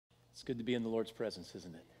It's good to be in the Lord's presence,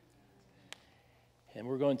 isn't it? And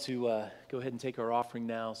we're going to go ahead and take our offering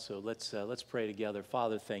now, so let's pray together.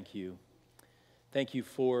 Father, thank you. Thank you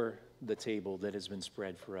for the table that has been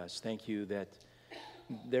spread for us. Thank you that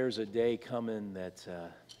there's a day coming that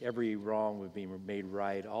every wrong will be made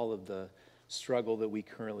right. All of the struggle that we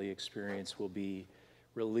currently experience will be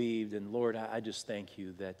relieved. And Lord, I just thank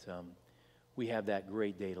you that we have that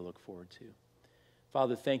great day to look forward to.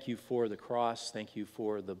 Father, thank you for the cross. Thank you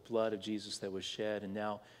for the blood of Jesus that was shed. And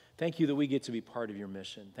now, thank you that we get to be part of your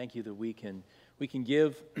mission. Thank you that we can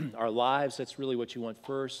give our lives. That's really what you want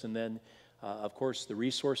first. And then, of course, the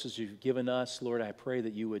resources you've given us. Lord, I pray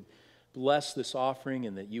that you would bless this offering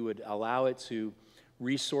and that you would allow it to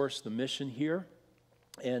resource the mission here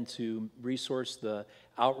and to resource the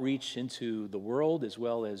outreach into the world as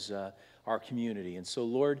well as our community. And so,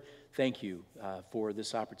 Lord, thank you for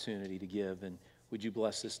this opportunity to give. And would you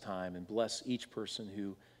bless this time and bless each person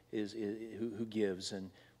who gives,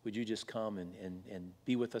 and would you just come and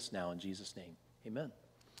be with us now in Jesus' name. Amen.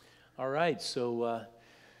 All right, so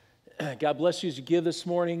God bless you as you give this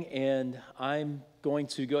morning, and I'm going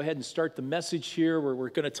to go ahead and start the message here where we're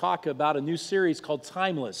going to talk about a new series called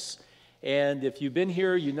Timeless. And if you've been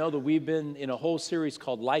here, you know that we've been in a whole series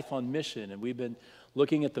called Life on Mission, and we've been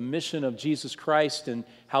looking at the mission of Jesus Christ and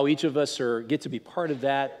how each of us get to be part of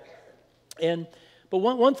that. But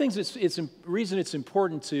one thing reason it's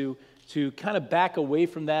important to kind of back away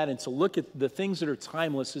from that and to look at the things that are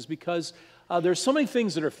timeless is because there's so many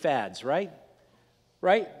things that are fads, right?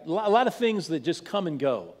 Right? A lot of things that just come and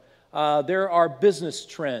go. There are business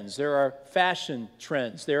trends. There are fashion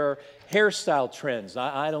trends. There are hairstyle trends.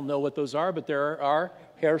 I don't know what those are, but there are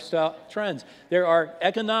hairstyle trends. There are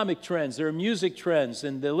economic trends. There are music trends,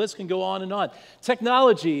 and the list can go on and on.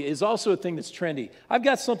 Technology is also a thing that's trendy. I've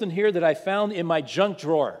got something here that I found in my junk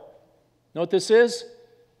drawer. Know what this is?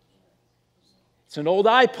 It's an old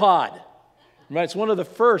iPod. Right, it's one of the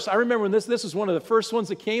first. I remember when this is one of the first ones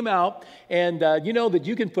that came out, and you know that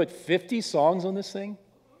you can put 50 songs on this thing?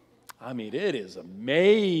 I mean, it is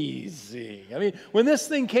amazing. I mean, when this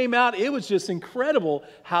thing came out, it was just incredible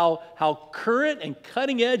how current and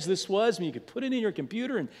cutting edge this was. I mean, you could put it in your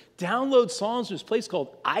computer and download songs from this place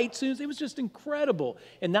called iTunes. It was just incredible.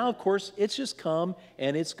 And now, of course, it's just come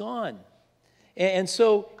and it's gone. And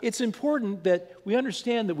so it's important that we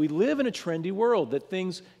understand that we live in a trendy world, that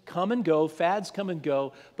things come and go, fads come and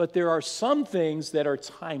go, but there are some things that are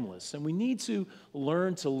timeless. And we need to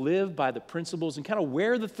learn to live by the principles and kind of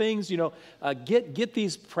wear the things, get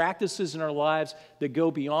these practices in our lives that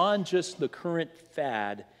go beyond just the current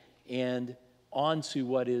fad and onto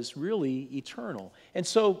what is really eternal. And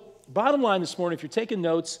so, bottom line this morning, if you're taking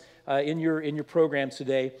notes in your program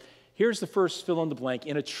today, here's the first fill in the blank.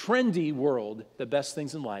 In a trendy world, the best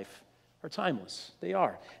things in life are timeless. They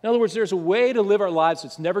are. In other words, there's a way to live our lives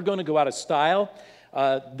that's never going to go out of style.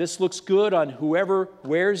 This looks good on whoever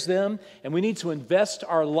wears them, and we need to invest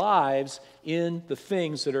our lives in the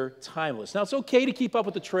things that are timeless. Now, it's okay to keep up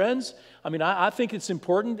with the trends. I mean, I think it's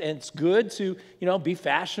important and it's good to, be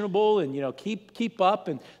fashionable and, keep up.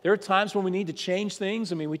 And there are times when we need to change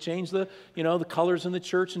things. I mean, we change the colors in the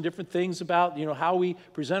church and different things about, how we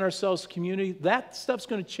present ourselves to the community. That stuff's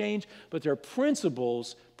going to change, but there are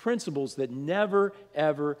principles that never,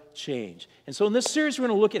 ever change. And so in this series, we're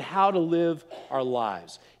going to look at how to live our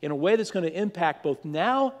lives in a way that's going to impact both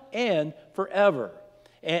now and forever.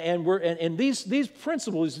 And these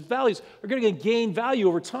principles, these values, are going to gain value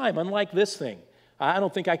over time, unlike this thing. I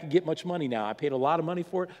don't think I could get much money now. I paid a lot of money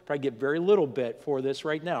for it. Probably get very little bit for this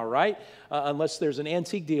right now, right? Unless there's an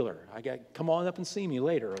antique dealer. Come on up and see me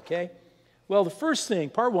later, okay? Well, the first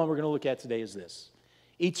thing, part one, we're going to look at today is this: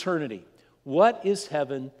 eternity. What is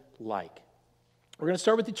heaven like? We're going to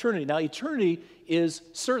start with eternity. Now, eternity is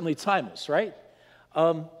certainly timeless, right?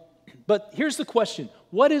 But here's the question: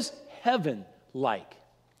 what is heaven like?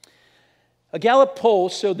 A Gallup poll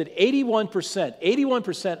showed that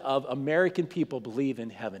 81% of American people believe in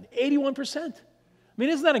heaven. 81%. I mean,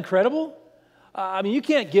 isn't that incredible? You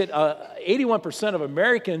can't get 81% of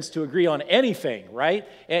Americans to agree on anything, right?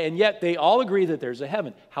 And yet they all agree that there's a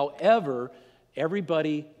heaven. However,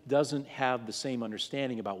 everybody doesn't have the same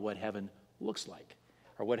understanding about what heaven looks like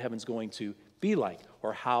or what heaven's going to be like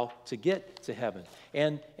or how to get to heaven.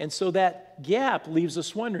 And so that gap leaves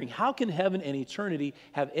us wondering, how can heaven and eternity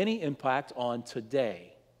have any impact on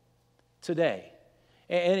today? Today.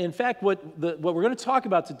 And in fact, what we're going to talk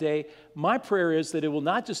about today, my prayer is that it will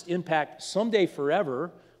not just impact someday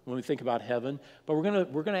forever when we think about heaven, but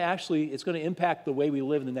it's going to impact the way we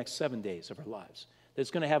live in the next 7 days of our lives.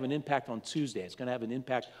 It's going to have an impact on Tuesday. It's going to have an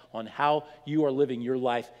impact on how you are living your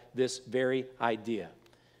life, this very idea.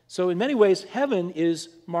 So in many ways, heaven is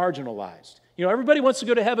marginalized. You know, everybody wants to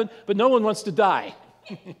go to heaven, but no one wants to die,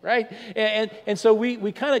 right? And so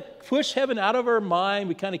we kind of push heaven out of our mind.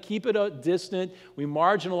 We kind of keep it distant. We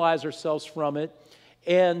marginalize ourselves from it.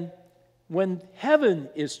 And when heaven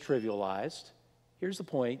is trivialized, here's the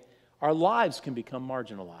point, our lives can become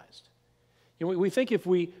marginalized. You know, we think if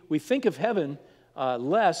we think of heaven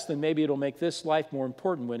less, then maybe it'll make this life more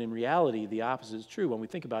important, when in reality the opposite is true. When we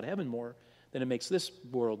think about heaven more, then it makes this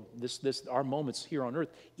world, our moments here on earth,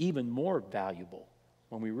 even more valuable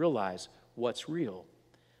when we realize what's real.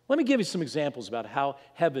 Let me give you some examples about how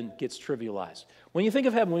heaven gets trivialized. When you think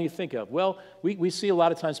of heaven, what do you think of? Well, we see a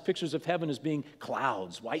lot of times pictures of heaven as being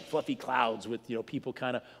clouds, white fluffy clouds with, you know, people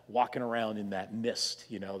kind of walking around in that mist,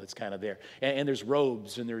 you know, that's kind of there. And there's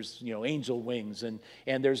robes, and there's, you know, angel wings, and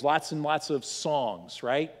there's lots and lots of songs,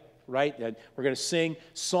 right? And we're going to sing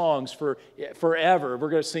songs for forever. We're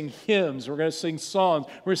going to sing hymns. We're going to sing songs.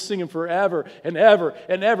 We're going to sing them forever and ever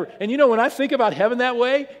and ever. And you know, when I think about heaven that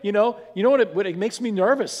way, you know what it makes me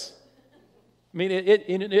nervous. I mean,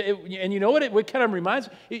 and you know what it kind of reminds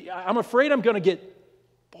me? I'm afraid I'm going to get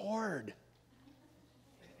bored.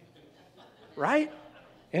 Right?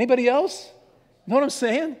 Anybody else? Know what I'm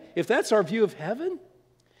saying? If that's our view of heaven.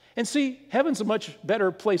 And see, heaven's a much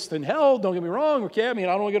better place than hell, don't get me wrong, okay? I mean, I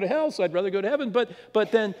don't want to go to hell, so I'd rather go to heaven.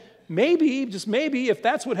 But then maybe, just maybe, if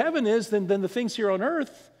that's what heaven is, then the things here on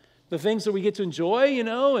earth, the things that we get to enjoy, you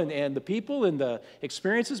know, and the people and the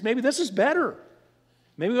experiences, maybe this is better.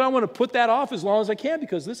 Maybe I want to put that off as long as I can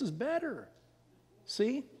because this is better.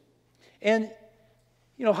 See? And,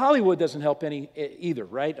 you know, Hollywood doesn't help any either,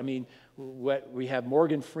 right? I mean, we have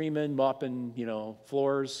Morgan Freeman mopping, you know,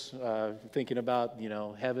 floors, thinking about, you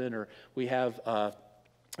know, heaven. Or we have,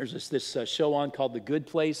 there's this show on called The Good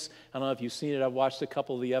Place. I don't know if you've seen it. I've watched a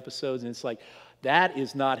couple of the episodes, and it's like, that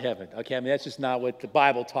is not heaven. Okay, I mean, that's just not what the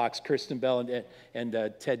Bible talks, Kristen Bell and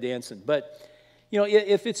Ted Danson. But, you know,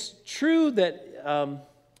 if it's true that,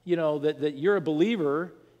 you know, that you're a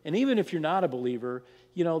believer, and even if you're not a believer,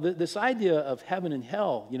 you know, this idea of heaven and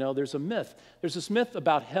hell, you know, there's a myth. There's this myth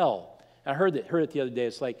about hell. I heard it the other day.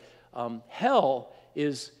 It's like hell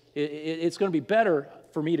is, it's going to be better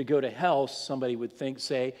for me to go to hell, somebody would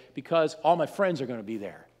say, because all my friends are going to be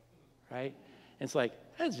there, right? And it's like,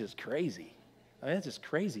 that's just crazy. I mean, that's just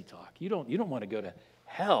crazy talk. You don't want to go to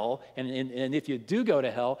hell, and if you do go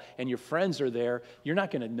to hell and your friends are there, you're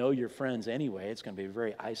not going to know your friends anyway. It's going to be a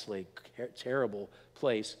very isolated, terrible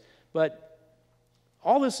place. But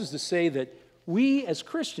all this is to say that we as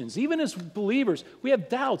Christians, even as believers, we have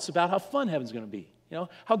doubts about how fun heaven's going to be, you know,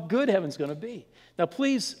 how good heaven's going to be. Now,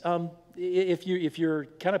 please, if you're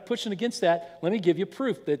kind of pushing against that, let me give you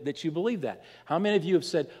proof that you believe that. How many of you have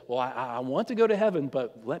said, well, I want to go to heaven,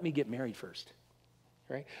 but let me get married first,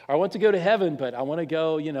 right? Or I want to go to heaven, but I want to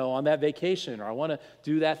go, you know, on that vacation, or I want to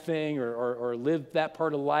do that thing, or live that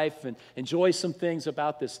part of life and enjoy some things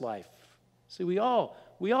about this life. See, we all,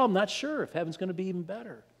 I'm not sure if heaven's going to be even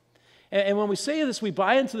better. And when we say this, we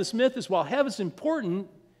buy into this myth as, well, heaven's important,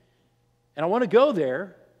 and I want to go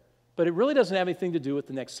there, but it really doesn't have anything to do with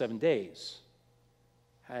the next 7 days.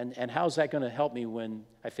 And how's that going to help me when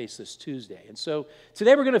I face this Tuesday? And so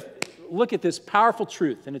today we're going to look at this powerful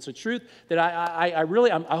truth, and it's a truth that I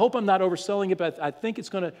hope I'm not overselling it, but I think it's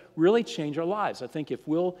going to really change our lives. I think if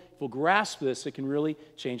we'll grasp this, it can really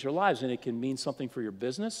change our lives, and it can mean something for your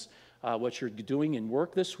business, what you're doing in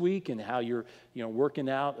work this week, and how you're, you know, working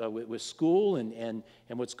out with school, and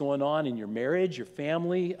what's going on in your marriage, your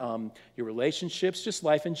family, your relationships, just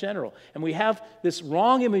life in general. And we have this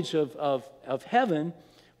wrong image of heaven.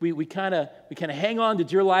 We kind of hang on to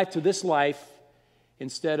dear life, to this life,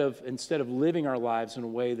 instead of living our lives in a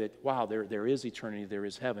way that, wow, there is eternity, there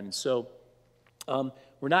is heaven. And so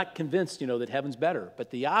we're not convinced, you know, that heaven's better, but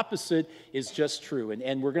the opposite is just true,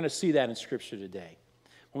 and we're going to see that in Scripture today.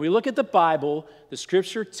 When we look at the Bible, the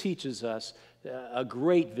Scripture teaches us a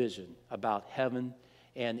great vision about heaven,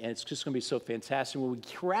 and it's just going to be so fantastic. When we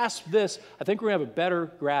grasp this, I think we're going to have a better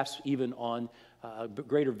grasp even on a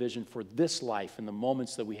greater vision for this life and the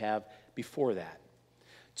moments that we have before that.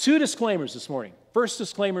 2 disclaimers this morning. First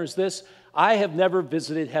disclaimer is this: I have never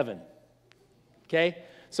visited heaven. Okay?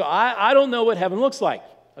 So I don't know what heaven looks like.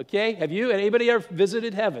 Okay, have you? Anybody ever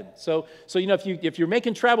visited heaven? So you know, if you're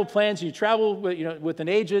making travel plans, and you travel with an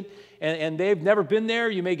agent, and they've never been there,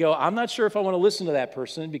 you may go, I'm not sure if I want to listen to that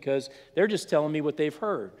person because they're just telling me what they've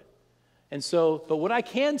heard. And so, but what I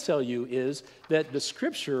can tell you is that the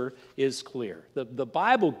Scripture is clear. The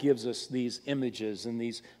Bible gives us these images and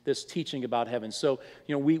this teaching about heaven. So,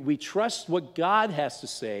 you know, we trust what God has to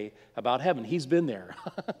say about heaven. He's been there.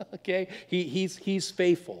 Okay, he's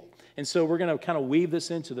faithful. And so we're going to kind of weave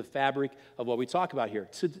this into the fabric of what we talk about here.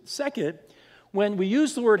 Second, when we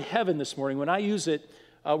use the word heaven this morning, when I use it,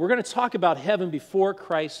 we're going to talk about heaven before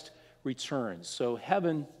Christ returns. So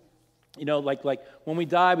heaven, like when we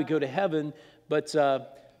die, we go to heaven, but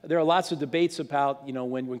there are lots of debates about,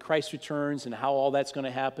 when Christ returns and how all that's going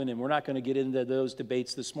to happen, and we're not going to get into those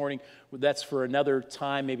debates this morning. That's for another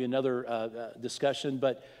time, maybe another discussion.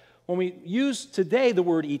 But when we use today the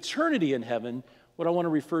word eternity in heaven, what I want to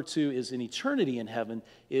refer to is an eternity in heaven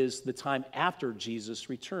is the time after Jesus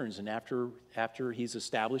returns and after he's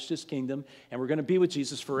established his kingdom, and we're going to be with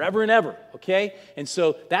Jesus forever and ever, okay? And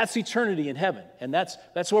so that's eternity in heaven, and that's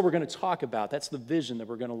what we're going to talk about. That's the vision that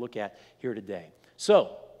we're going to look at here today.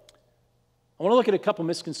 So I want to look at a couple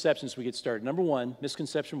misconceptions as we get started. Number one,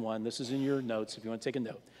 misconception one, this is in your notes if you want to take a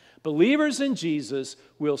note. Believers in Jesus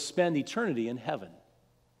will spend eternity in heaven.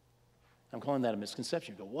 I'm calling that a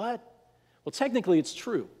misconception. You go, what? Well, technically it's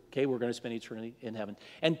true, okay? We're going to spend eternity in heaven.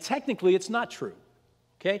 And technically it's not true,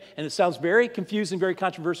 okay? And it sounds very confusing, very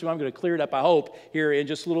controversial. I'm going to clear it up, I hope, here in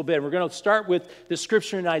just a little bit. We're going to start with the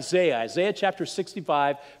scripture in Isaiah chapter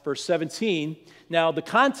 65, verse 17. Now, the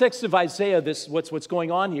context of Isaiah, what's going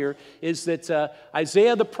on here, is that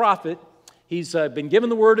Isaiah the prophet, he's been given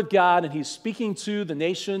the word of God, and he's speaking to the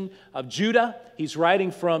nation of Judah. He's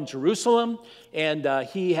writing from Jerusalem, and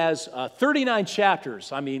he has 39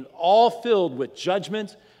 chapters, all filled with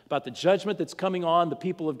judgment, about the judgment that's coming on the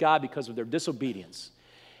people of God because of their disobedience.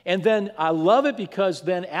 And then I love it because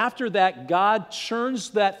then after that, God churns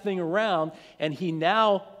that thing around, and he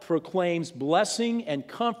now proclaims blessing and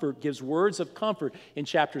comfort, gives words of comfort in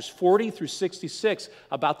chapters 40 through 66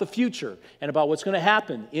 about the future and about what's going to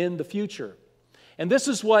happen in the future. And this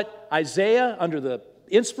is what Isaiah, under the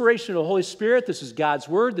inspiration of the Holy Spirit, this is God's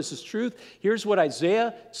word, this is truth. Here's what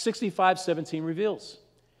Isaiah 65:17 reveals.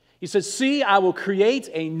 He says, "See, I will create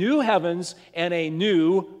a new heavens and a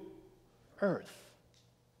new earth."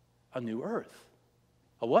 A new earth.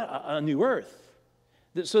 A what? A new earth.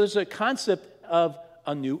 So there's a concept of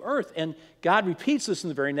a new earth. And God repeats this in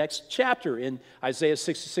the very next chapter in Isaiah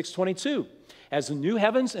 66:22. "As the new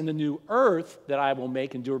heavens and the new earth that I will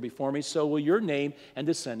make endure before me, so will your name and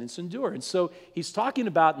descendants endure." And so he's talking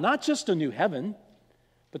about not just a new heaven,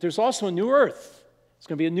 but there's also a new earth. It's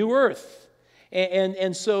going to be a new earth.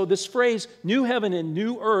 And so this phrase, new heaven and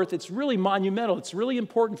new earth, it's really monumental. It's really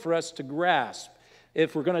important for us to grasp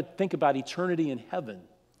if we're going to think about eternity in heaven,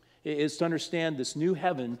 is to understand this new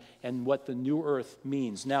heaven and what the new earth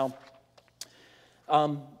means. Now,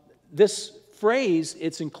 this phrase,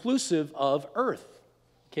 it's inclusive of earth.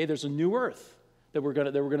 Okay, there's a new earth that we're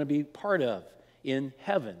going to be part of in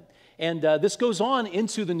heaven. And this goes on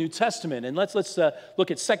into the New Testament. And let's look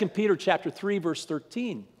at 2 Peter chapter 3, verse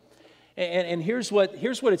 13. And here's what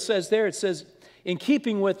it says there. It says, "In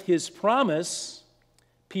keeping with his promise,"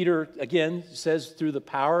 Peter, again, says through the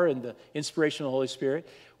power and the inspiration of the Holy Spirit,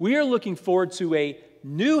 "we are looking forward to a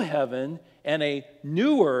new heaven and a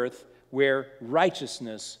new earth where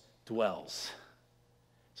righteousness dwells."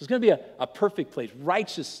 So it's going to be a perfect place.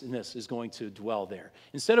 Righteousness is going to dwell there.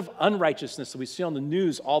 Instead of unrighteousness that we see on the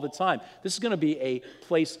news all the time, this is going to be a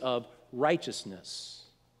place of righteousness.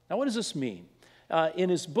 Now, what does this mean? In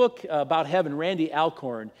his book about heaven, Randy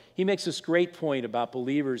Alcorn, he makes this great point about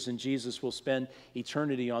believers in Jesus will spend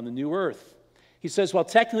eternity on the new earth. He says, while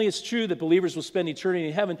technically it's true that believers will spend eternity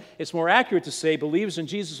in heaven, it's more accurate to say believers in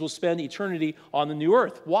Jesus will spend eternity on the new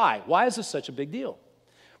earth. Why? Why is this such a big deal?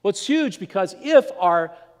 Well, it's huge because if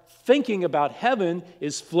our thinking about heaven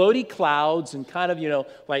is floaty clouds and kind of,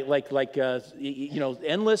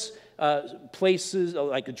 endless places,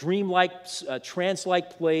 like a dreamlike,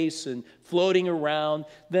 trance-like place and floating around,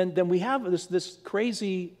 then we have this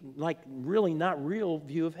crazy, really not real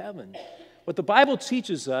view of heaven. What the Bible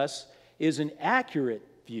teaches us is an accurate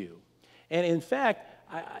view. And in fact,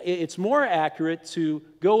 it's more accurate to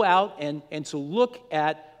go out and to look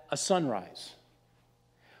at a sunrise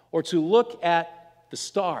or to look at the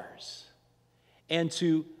stars and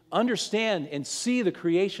to understand and see the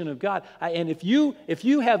creation of God. And if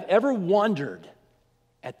you have ever wondered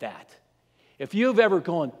at that, if you have ever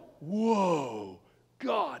gone, whoa,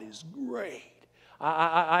 God is great.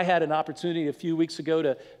 I had an opportunity a few weeks ago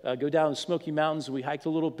to go down the Smoky Mountains. We hiked a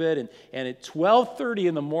little bit, and at 12:30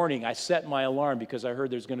 in the morning, I set my alarm because I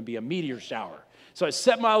heard there's going to be a meteor shower. So I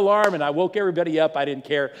set my alarm, and I woke everybody up. I didn't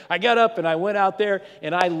care. I got up, and I went out there,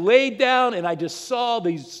 and I laid down, and I just saw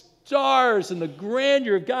these stars and the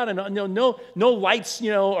grandeur of God, and no lights,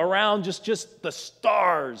 around, just the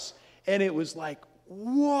stars. And it was like,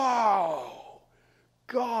 wow,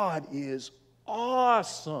 God is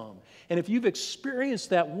awesome. And if you've experienced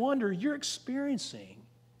that wonder, you're experiencing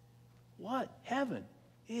what heaven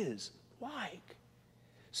is like.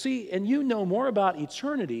 See, and you know more about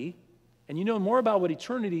eternity, and you know more about what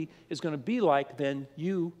eternity is going to be like than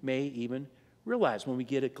you may even realize when we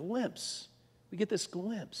get a glimpse. We get this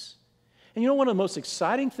glimpse. And you know, one of the most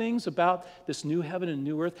exciting things about this new heaven and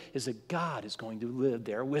new earth is that God is going to live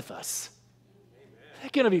there with us.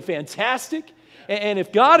 That's going to be fantastic. And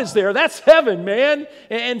if God is there, that's heaven, man.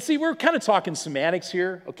 And see, we're kind of talking semantics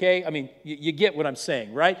here, okay? I mean, you get what I'm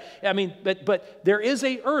saying, right? I mean, but there is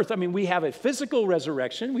a earth. I mean, we have a physical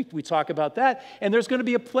resurrection. We talk about that. And there's going to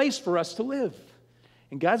be a place for us to live.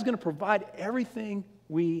 And God's going to provide everything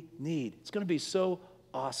we need. It's going to be so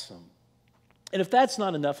awesome. And if that's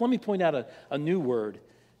not enough, let me point out a new word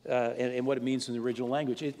and what it means in the original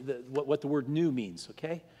language, what the word new means,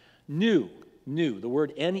 okay? New, the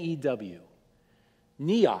word N-E-W.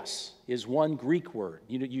 Neos is one Greek word.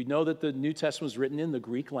 You know that the New Testament was written in the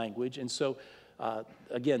Greek language. And so,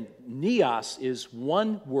 again, neos is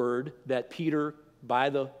one word that Peter, by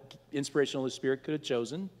the inspiration of the Holy Spirit, could have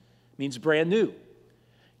chosen. It means brand new.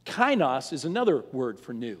 Kainos is another word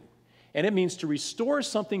for new. And it means to restore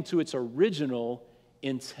something to its original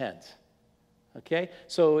intent. Okay?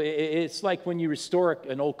 So it's like when you restore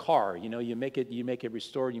an old car, you make it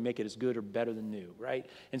restored, you make it as good or better than new, right?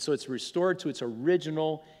 And so it's restored to its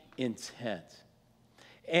original intent.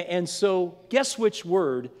 And so guess which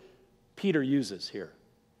word Peter uses here?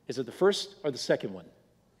 Is it the first or the second one?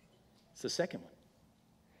 It's the second one.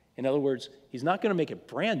 In other words, he's not going to make it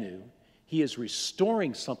brand new. He is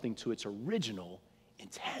restoring something to its original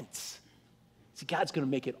intent. See, God's going to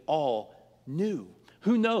make it all new.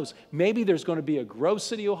 Who knows? Maybe there's going to be a Grove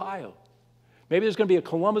City, Ohio. Maybe there's going to be a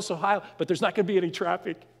Columbus, Ohio, but there's not going to be any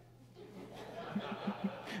traffic.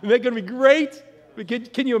 Isn't that going to be great?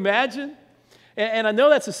 Can you imagine? And I know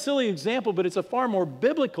that's a silly example, but it's a far more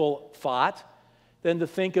biblical thought than to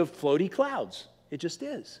think of floaty clouds. It just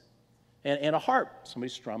is. And a harp. Somebody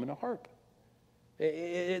strumming a harp.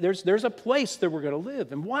 There's a place that we're going to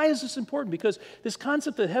live. And why is this important? Because this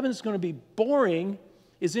concept that heaven is going to be boring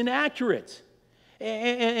is inaccurate.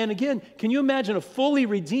 And again, can you imagine a fully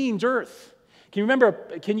redeemed earth?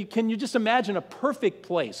 Can you just imagine a perfect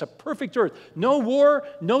place, a perfect earth? No war,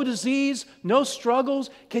 no disease, no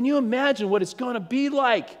struggles. Can you imagine what it's going to be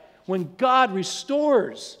like when God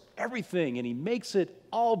restores everything and he makes it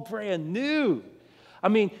all brand new? I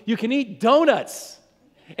mean, you can eat donuts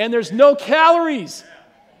and there's no calories.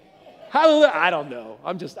 Hallelujah. I don't know.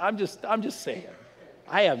 I'm just saying.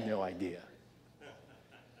 I have no idea.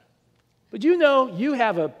 But you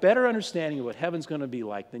have a better understanding of what heaven's going to be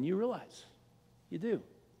like than you realize. You do.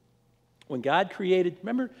 When God created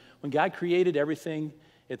everything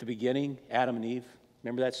at the beginning, Adam and Eve,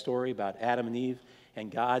 remember that story about Adam and Eve? And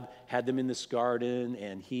God had them in this garden,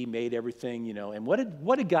 and he made everything, And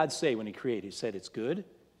what did God say when he created? He said, it's good. He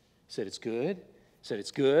said, it's good. He said,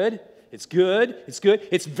 it's good. It's good. It's good.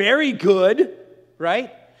 It's very good, right?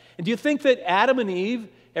 And do you think that Adam and Eve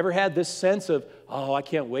ever had this sense of, oh, I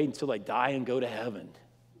can't wait until I die and go to heaven?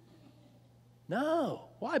 No.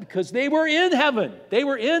 Why? Because they were in heaven. They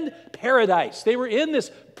were in paradise. They were in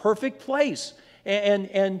this perfect place.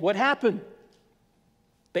 And what happened?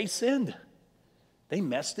 They sinned. They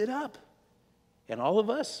messed it up. And all of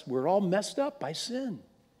us, we're all messed up by sin.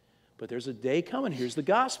 But there's a day coming. Here's the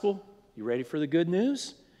gospel. You ready for the good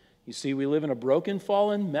news? You see, we live in a broken,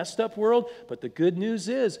 fallen, messed up world, but the good news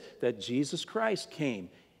is that Jesus Christ came,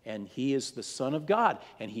 and he is the Son of God,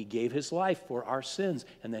 and he gave his life for our sins,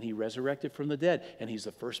 and then he resurrected from the dead, and he's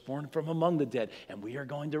the firstborn from among the dead, and we are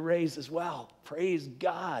going to raise as well. Praise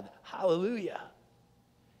God. Hallelujah.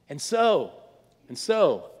 And so,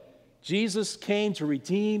 Jesus came to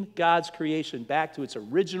redeem God's creation back to its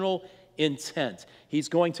original intent. He's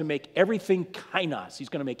going to make everything kainos. He's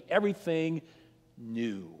going to make everything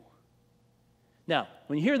new. Now,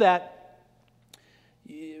 when you hear that,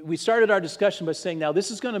 we started our discussion by saying, now,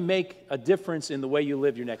 this is going to make a difference in the way you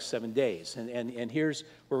live your next 7 days. And here's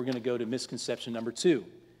where we're going to go to misconception number 2.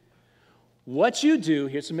 What you do,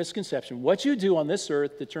 here's a misconception, what you do on this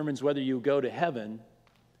earth determines whether you go to heaven,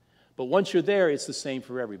 but once you're there, it's the same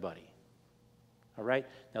for everybody. All right?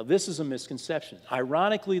 Now, this is a misconception.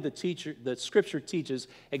 Ironically, the Scripture teaches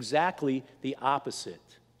exactly the opposite.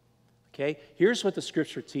 Okay? Here's what the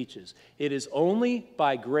Scripture teaches. It is only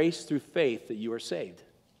by grace through faith that you are saved.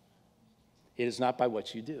 It is not by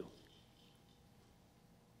what you do.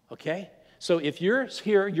 Okay? So if you're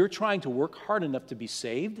here, you're trying to work hard enough to be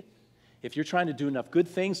saved, if you're trying to do enough good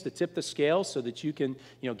things to tip the scale so that you can,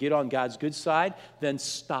 get on God's good side, then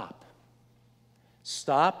stop.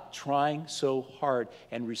 Stop trying so hard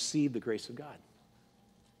and receive the grace of God.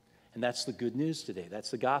 And that's the good news today.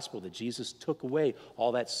 That's the gospel, that Jesus took away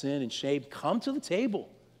all that sin and shame. Come to the table.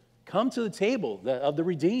 Come to the table of the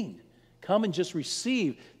redeemed. Come and just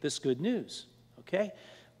receive this good news, okay?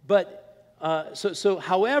 But,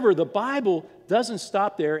 however, the Bible doesn't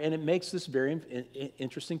stop there, and it makes this very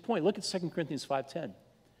interesting point. Look at 2 Corinthians 5:10.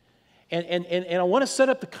 And I want to set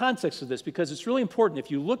up the context of this because it's really important.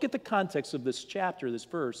 If you look at the context of this chapter, this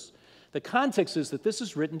verse, the context is that this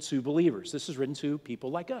is written to believers. This is written to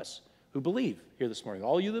people like us who believe here this morning.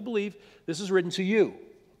 All you that believe, this is written to you,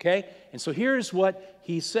 okay? And so here's what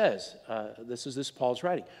he says. This is Paul's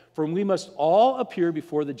writing. For we must all appear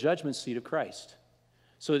before the judgment seat of Christ,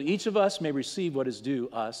 so that each of us may receive what is due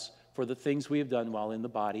us for the things we have done while in the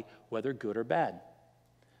body, whether good or bad.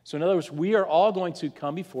 So in other words, we are all going to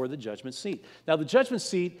come before the judgment seat. Now the judgment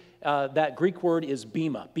seat, that Greek word is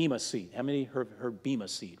bema seat. How many heard bema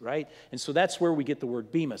seat, right? And so that's where we get the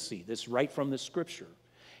word bema seat. That's right from the scripture.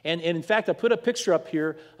 And in fact, I put a picture up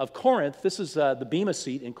here of Corinth. This is the bema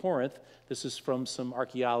seat in Corinth. This is from some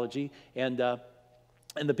archaeology. And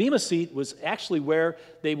the bema seat was actually where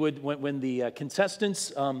they would, when the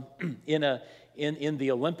contestants in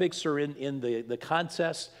the Olympics or in the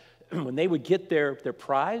contest, when they would get their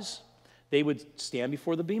prize, they would stand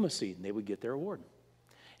before the bema seat and they would get their award.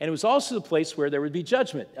 And it was also the place where there would be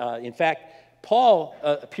judgment. In fact, Paul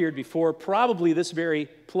appeared before probably this very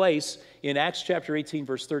place in Acts chapter 18,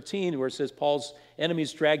 verse 13, where it says Paul's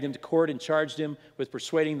enemies dragged him to court and charged him with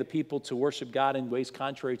persuading the people to worship God in ways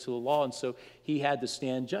contrary to the law, and so he had to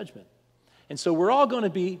stand judgment. And so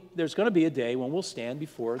there's going to be a day when we'll stand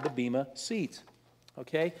before the bema seat.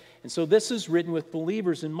 Okay? And so this is written with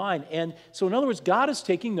believers in mind. And so in other words, God is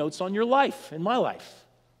taking notes on your life and my life.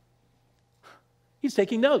 He's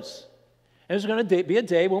taking notes. And there's going to be a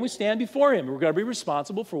day when we stand before him. We're going to be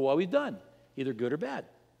responsible for what we've done, either good or bad.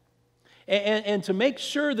 And to make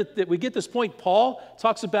sure that we get this point, Paul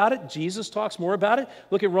talks about it. Jesus talks more about it.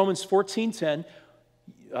 Look at Romans 14:10.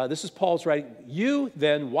 This is Paul's writing. You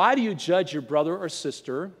then, why do you judge your brother or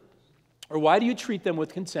sister? Or why do you treat them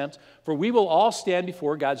with contempt? For we will all stand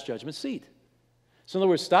before God's judgment seat. So in other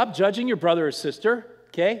words, stop judging your brother or sister,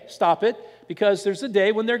 okay? Stop it, because there's a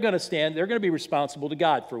day when they're going to stand, they're going to be responsible to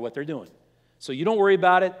God for what they're doing. So you don't worry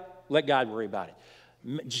about it, let God worry about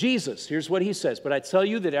it. Jesus, here's what he says, but I tell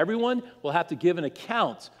you that everyone will have to give an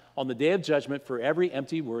account on the day of judgment for every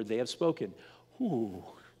empty word they have spoken. Ooh.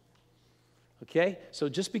 Okay, so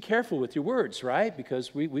just be careful with your words, right?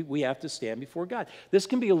 Because we have to stand before God. This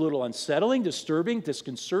can be a little unsettling, disturbing,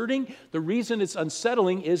 disconcerting. The reason it's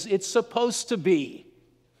unsettling is it's supposed to be.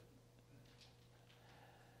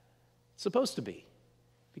 It's supposed to be.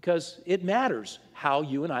 Because it matters how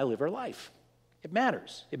you and I live our life. It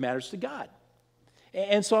matters. It matters to God.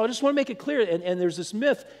 And so I just want to make it clear, and there's this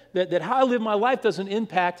myth that how I live my life doesn't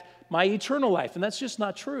impact my eternal life, and that's just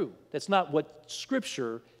not true. That's not what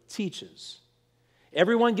Scripture teaches.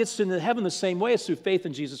 Everyone gets into heaven the same way as through faith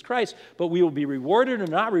in Jesus Christ, but we will be rewarded or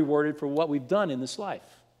not rewarded for what we've done in this life.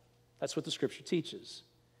 That's what the Scripture teaches.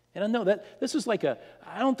 And I know that this is I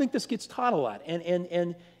don't think this gets taught a lot.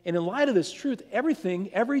 And in light of this truth, everything,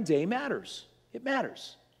 every day matters. It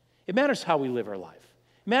matters. It matters how we live our life.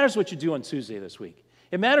 It matters what you do on Tuesday this week.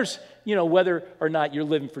 It matters, whether or not you're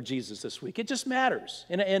living for Jesus this week. It just matters.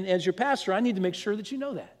 And as your pastor, I need to make sure that you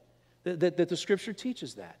know that the Scripture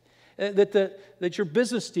teaches that. That your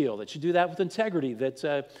business deal, that you do that with integrity,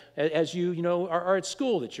 that as you are at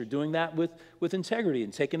school, that you're doing that with integrity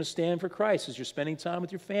and taking a stand for Christ as you're spending time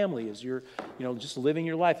with your family, as you're just living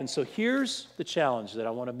your life. And so here's the challenge that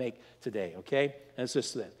I want to make today, okay? And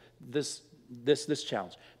it's this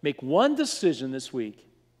challenge. Make one decision this week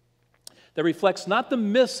that reflects not the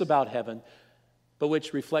myths about heaven, but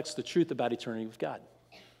which reflects the truth about eternity with God.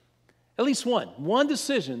 At least one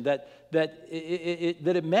decision that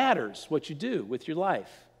it matters what you do with your life.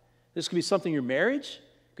 This could be something in your marriage,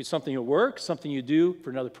 it could be something at work, something you do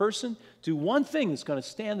for another person. Do one thing that's going to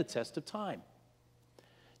stand the test of time.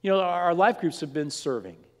 Our life groups have been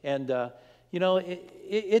serving, and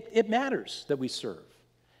it matters that we serve.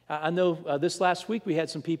 I know this last week we had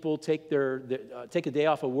some people take a day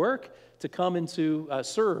off of work to come and to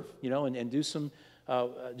serve, and do some.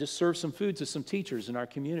 Just serve some food to some teachers in our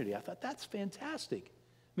community. I thought, that's fantastic.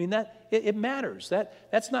 I mean, it matters.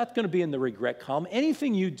 That's not going to be in the regret column.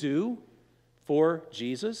 Anything you do for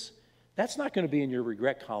Jesus, that's not going to be in your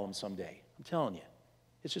regret column someday. I'm telling you.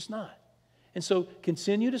 It's just not. And so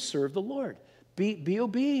continue to serve the Lord. Be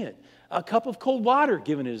obedient. A cup of cold water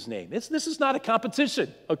given in his name. This is not a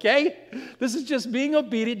competition, okay? This is just being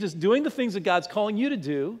obedient, just doing the things that God's calling you to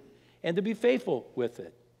do and to be faithful with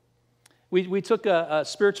it. We took a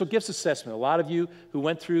spiritual gifts assessment. A lot of you who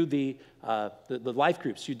went through the life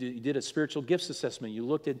groups, you did a spiritual gifts assessment. You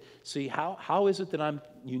looked at, see, how is it that I'm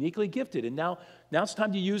uniquely gifted? And now it's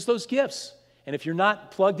time to use those gifts. And if you're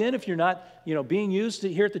not plugged in, if you're not being used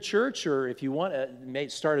here at the church, or if you want to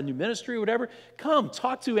start a new ministry or whatever, come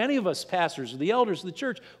talk to any of us pastors or the elders of the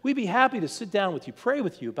church. We'd be happy to sit down with you, pray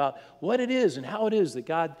with you about what it is and how it is that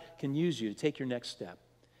God can use you to take your next step.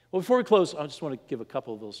 Well, before we close, I just want to give a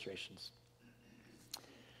couple of illustrations.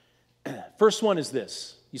 First one is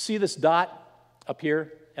this. You see this dot up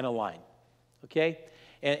here and a line, okay?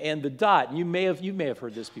 And the dot, you may have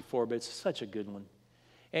heard this before, but it's such a good one.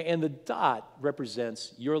 And the dot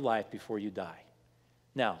represents your life before you die.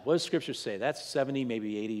 Now, what does Scripture say? That's 70,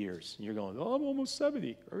 maybe 80 years. And you're going, oh, I'm almost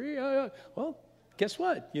 70. Well, guess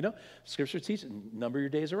what? Scripture teaches, number your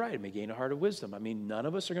days aright and may gain a heart of wisdom. I mean, none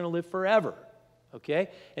of us are going to live forever, okay?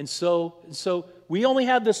 And so we only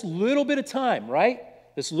have this little bit of time, right?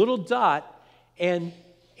 This little dot, and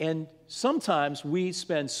sometimes we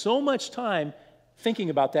spend so much time thinking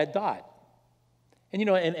about that dot. And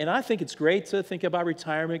and I think it's great to think about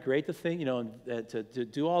retirement, great to think, to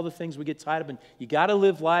do all the things we get tied up in. You got to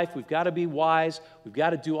live life, we've got to be wise, we've got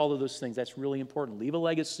to do all of those things. That's really important. Leave a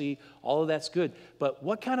legacy, all of that's good. But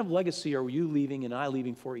what kind of legacy are you leaving and I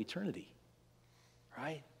leaving for eternity?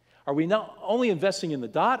 Right? Are we not only investing in the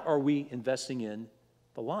dot, or are we investing in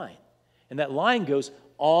the line? And that line goes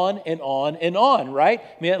on and on and on, right?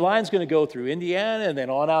 I mean, that line's going to go through Indiana and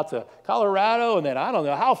then on out to Colorado, and then I don't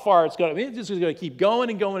know how far it's going to, it's just going to keep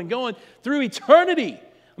going and going and going through eternity.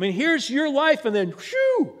 I mean, here's your life, and then,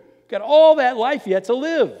 whew, got all that life yet to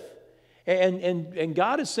live. And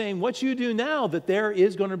God is saying, what you do now, that there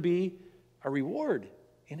is going to be a reward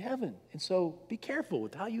in heaven. And so be careful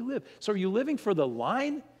with how you live. So are you living for the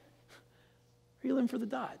line, or are you living for the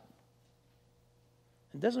dot?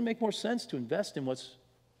 It doesn't make more sense to invest in what's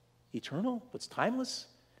eternal, what's timeless,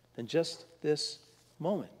 than just this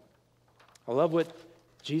moment. I love what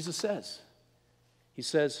Jesus says. He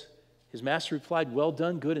says, his master replied, well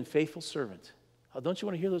done, good and faithful servant. Oh, don't you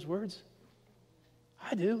want to hear those words?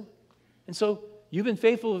 I do. And so you've been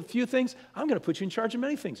faithful with a few things. I'm going to put you in charge of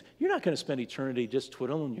many things. You're not going to spend eternity just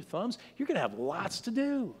twiddling your thumbs. You're going to have lots to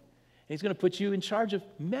do. And he's going to put you in charge of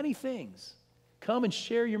many things. Come and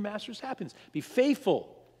share your master's happiness. Be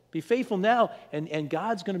faithful. Be faithful now, and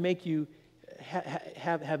God's going to make you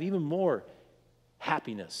have even more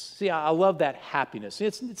happiness. See, I love that happiness.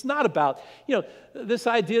 It's not about, this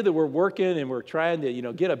idea that we're working and we're trying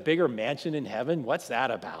to, get a bigger mansion in heaven. What's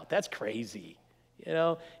that about? That's crazy.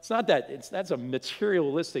 It's not that. That's a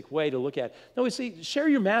materialistic way to look at it. No, we see, share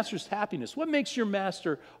your master's happiness. What makes your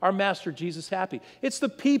master, our master Jesus, happy? It's the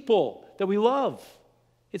people that we love.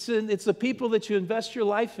 It's the people that you invest your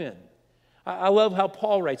life in. I love how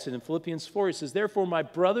Paul writes it in Philippians 4. He says, therefore, my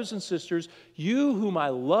brothers and sisters, you whom I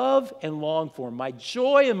love and long for, my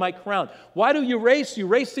joy and my crown. Why do you race? You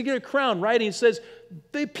race to get a crown, right? And he says,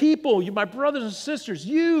 the people, my brothers and sisters,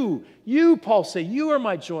 you, Paul say, you are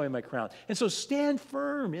my joy and my crown. And so stand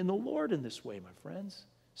firm in the Lord in this way, my friends.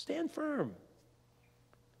 Stand firm.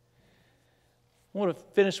 I want to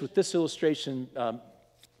finish with this illustration.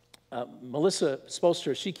 Melissa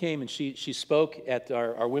Spolstra, she came and she spoke at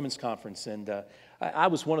our women's conference, and I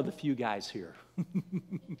was one of the few guys here.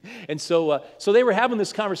 And so they were having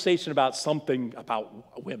this conversation about something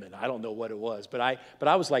about women. I don't know what it was, but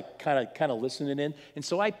I was like kind of listening in. And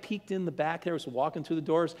so I peeked in the back there, was walking through the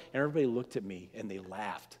doors, and everybody looked at me and they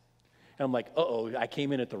laughed. And I'm like, uh-oh, I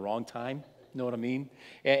came in at the wrong time. You know what I mean?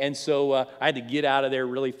 And so I had to get out of there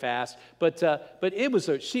really fast. But it was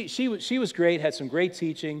she was great, had some great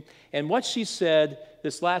teaching. And what she said,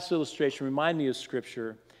 this last illustration, reminded me of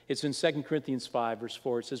Scripture. It's in 2 Corinthians 5, verse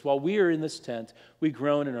 4. It says, while we are in this tent, we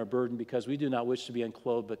groan and are burdened because we do not wish to be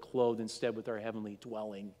unclothed, but clothed instead with our heavenly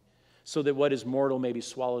dwelling, so that what is mortal may be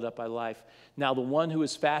swallowed up by life. Now the one who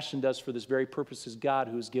has fashioned us for this very purpose is God,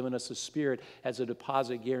 who has given us a Spirit as a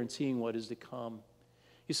deposit guaranteeing what is to come.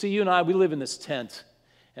 You see, you and I, we live in this tent.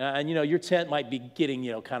 And your tent might be getting,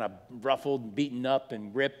 kind of ruffled and beaten up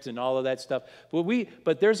and ripped and all of that stuff.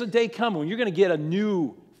 But there's a day coming when you're going to get a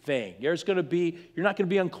new thing. You're not going to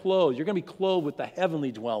be unclothed. You're going to be clothed with the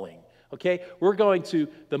heavenly dwelling. Okay?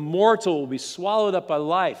 The mortal will be swallowed up by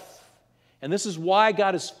life. And this is why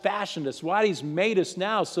God has fashioned us, why He's made us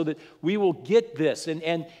now, so that we will get this.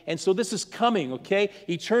 And so this is coming, okay?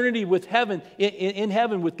 Eternity with heaven, in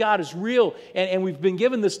heaven with God is real. And we've been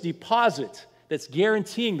given this deposit that's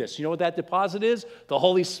guaranteeing this. You know what that deposit is? The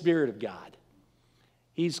Holy Spirit of God.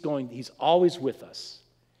 He's always with us.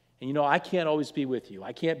 And, you know, I can't always be with you.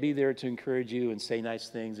 I can't be there to encourage you and say nice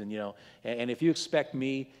things. And, you know, and if you expect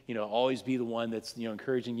me, you know, always be the one that's, you know,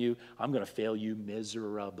 encouraging you, I'm going to fail you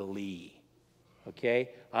miserably.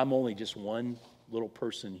 Okay? I'm only just one little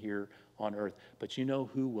person here on earth. But you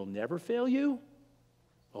know who will never fail you?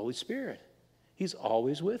 Holy Spirit. He's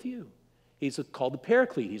always with you. He's called the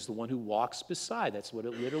Paraclete. He's the one who walks beside. That's what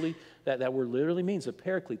it literally, that word literally means, a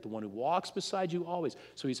Paraclete, the one who walks beside you always.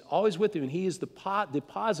 So he's always with you, and he is the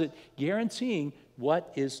deposit guaranteeing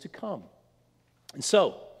what is to come. And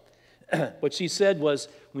so, what she said was,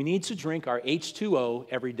 we need to drink our H2O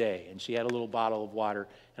every day. And she had a little bottle of water,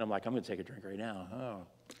 and I'm like, I'm going to take a drink right now. Oh.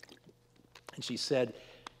 And she said,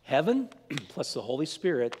 heaven plus the Holy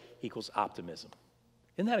Spirit equals optimism.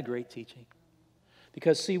 Isn't that a great teaching?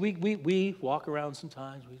 Because, see, we walk around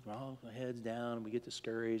sometimes, we roll our heads down, and we get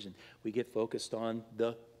discouraged, and we get focused on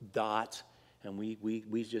the dot, and we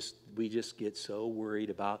just get so worried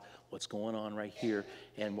about what's going on right here.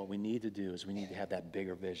 And what we need to do is we need to have that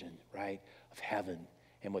bigger vision, right, of heaven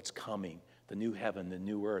and what's coming, the new heaven, the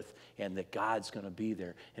new earth, and that God's going to be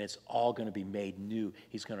there, and it's all going to be made new.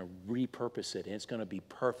 He's going to repurpose it, and it's going to be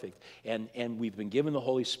perfect. And we've been given the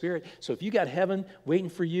Holy Spirit. So if you got heaven waiting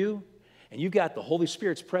for you, and you've got the Holy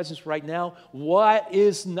Spirit's presence right now, why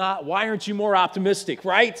aren't you more optimistic,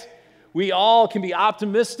 right? We all can be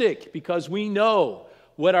optimistic because we know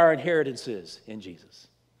what our inheritance is in Jesus.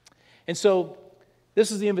 And so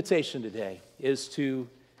this is the invitation today, is to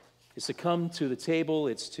come to the table.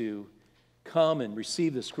 It's to come and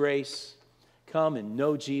receive this grace, come and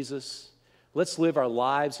know Jesus. Let's live our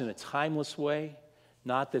lives in a timeless way,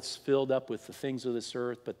 not that's filled up with the things of this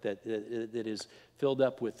earth, but that is filled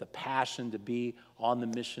up with the passion to be on the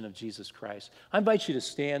mission of Jesus Christ. I invite you to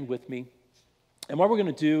stand with me. And what we're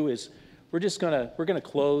going to do is we're going to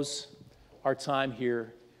close our time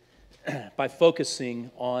here by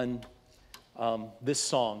focusing on this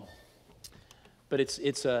song. But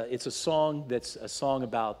it's a song that's a song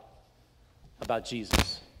about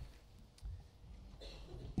Jesus.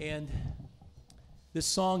 And this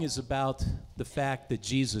song is about the fact that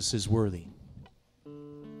Jesus is worthy.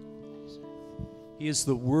 He is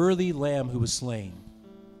the worthy Lamb who was slain.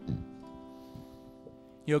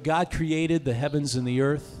 You know, God created the heavens and the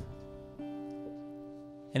earth.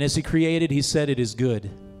 And as He created, He said it is good.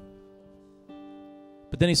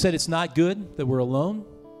 But then He said it's not good that we're alone.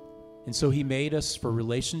 And so He made us for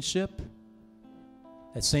relationship.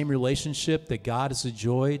 That same relationship that God has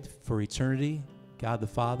enjoyed for eternity. God the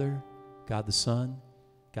Father, God the Son,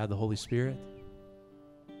 God the Holy Spirit.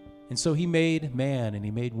 And so He made man and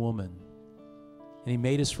He made woman. And He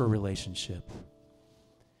made us for a relationship.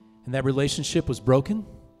 And that relationship was broken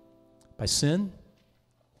by sin.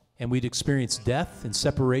 And we'd experience death and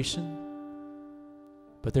separation.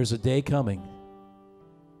 But there's a day coming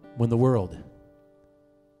when the world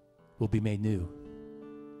will be made new.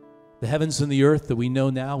 The heavens and the earth that we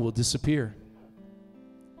know now will disappear.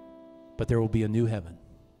 But there will be a new heaven.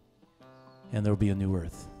 And there will be a new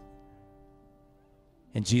earth.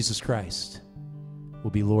 And Jesus Christ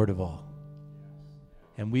will be Lord of all.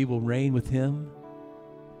 And we will reign with Him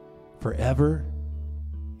forever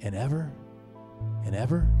and ever and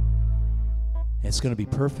ever. And it's going to be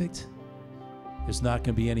perfect. There's not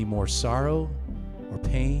going to be any more sorrow or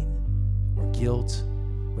pain or guilt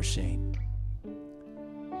or shame.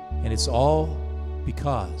 And it's all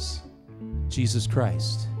because Jesus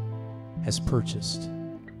Christ has purchased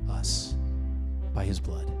us by His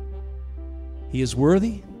blood. He is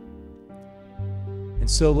worthy. And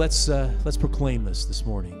so let's proclaim this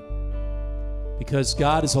morning, because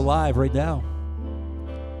God is alive right now.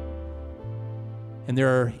 And there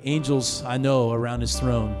are angels I know around His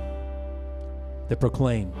throne that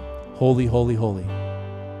proclaim, holy, holy, holy.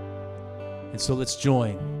 And so let's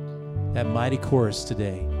join that mighty chorus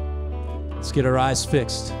today. Let's get our eyes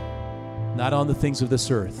fixed, not on the things of this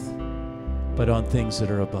earth, but on things that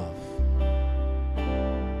are above.